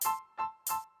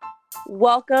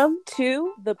Welcome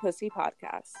to the Pussy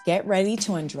Podcast. Get ready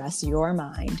to undress your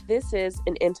mind. This is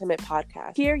an intimate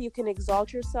podcast. Here you can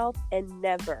exalt yourself and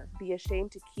never be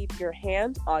ashamed to keep your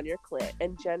hand on your clit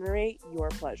and generate your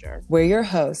pleasure. We're your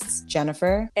hosts,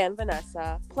 Jennifer and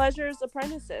Vanessa, pleasure's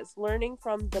apprentices, learning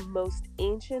from the most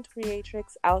ancient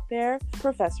creatrix out there,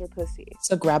 Professor Pussy.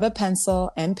 So grab a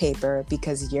pencil and paper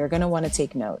because you're going to want to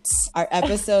take notes. Our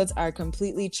episodes are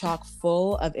completely chock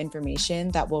full of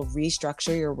information that will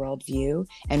restructure your worldview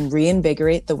and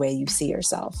reinvigorate the way you see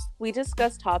yourself. We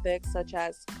discuss topics such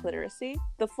as clitoracy,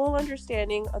 the full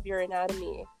understanding of your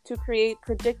anatomy to create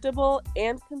predictable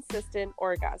and consistent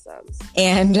orgasms,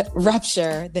 and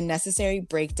rupture, the necessary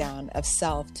breakdown of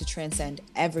self to transcend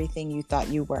everything you thought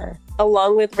you were.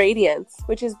 Along with radiance,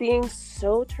 which is being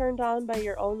so turned on by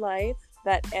your own life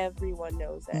that everyone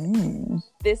knows it.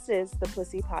 This is the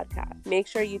Pussy Podcast. Make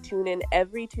sure you tune in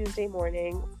every Tuesday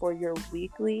morning for your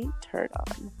weekly turn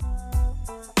on.